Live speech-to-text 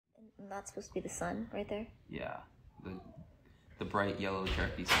That's supposed to be the sun right there? Yeah, the bright yellow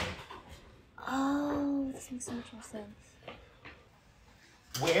jerky sun. Oh, this makes so much more sense.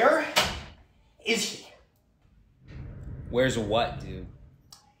 Where is he? Where's what, dude?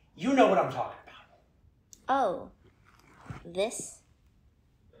 You know what I'm talking about. Oh, this?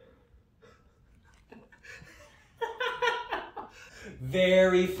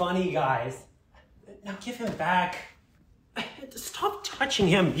 Very funny, guys. Now give him back. Stop touching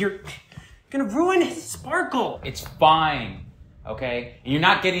him. You're gonna ruin his sparkle. It's fine, okay? And you're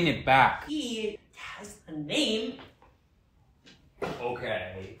not getting it back. He has a name.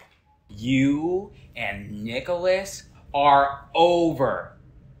 Okay. You and Nicholas are over.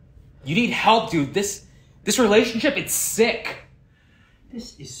 You need help, dude. This relationship, it's sick.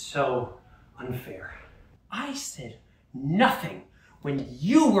 This is so unfair. I said nothing when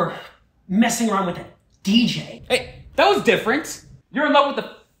you were messing around with that DJ. Hey, that was different. You're in love with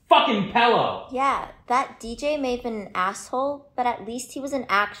the fucking pillow. Yeah, that DJ may have been an asshole, but at least he was an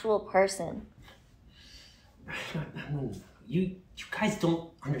actual person. You guys don't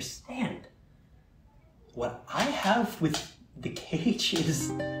understand. What I have with the cage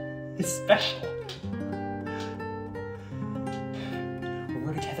is special. When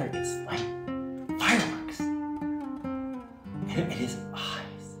we're together, it's like fireworks. And his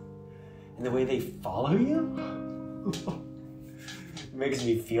eyes, and the way they follow you, makes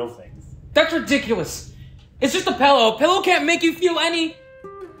me feel things. That's ridiculous. It's just a pillow. A pillow can't make you feel any...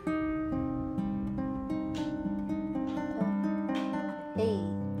 Hey,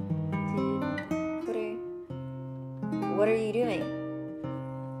 dude, what are you doing?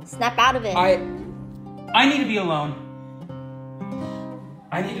 Snap out of it. I need to be alone.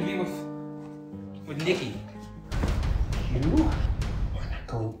 I need to be with Nikki. You are not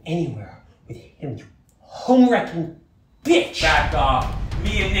going anywhere with him, you home-wrecking bitch! Back off.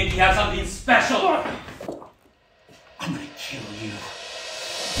 Me and Nikki have something special. I'm gonna kill you.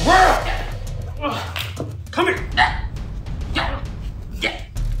 Come here.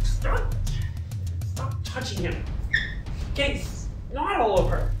 Stop touching him. Getting snot all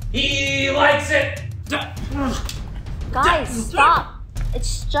over. He likes it. Guys, stop.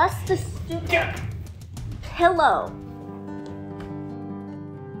 It's just a stupid pillow.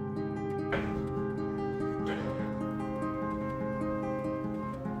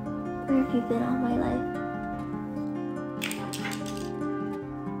 Where have you been all my life?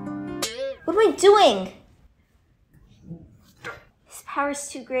 What am I doing? His power's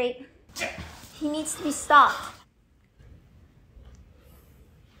too great. He needs to be stopped.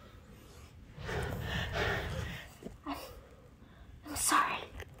 I'm sorry.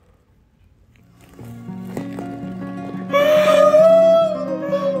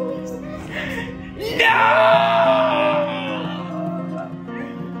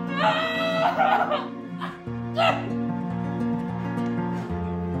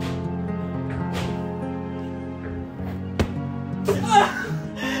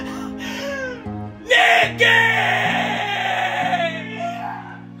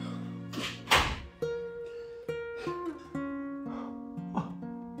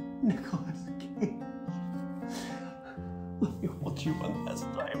 Nicholas Cate. Let me hold you one last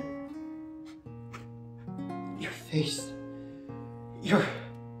time. Your face. You're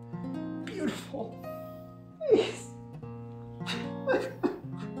beautiful.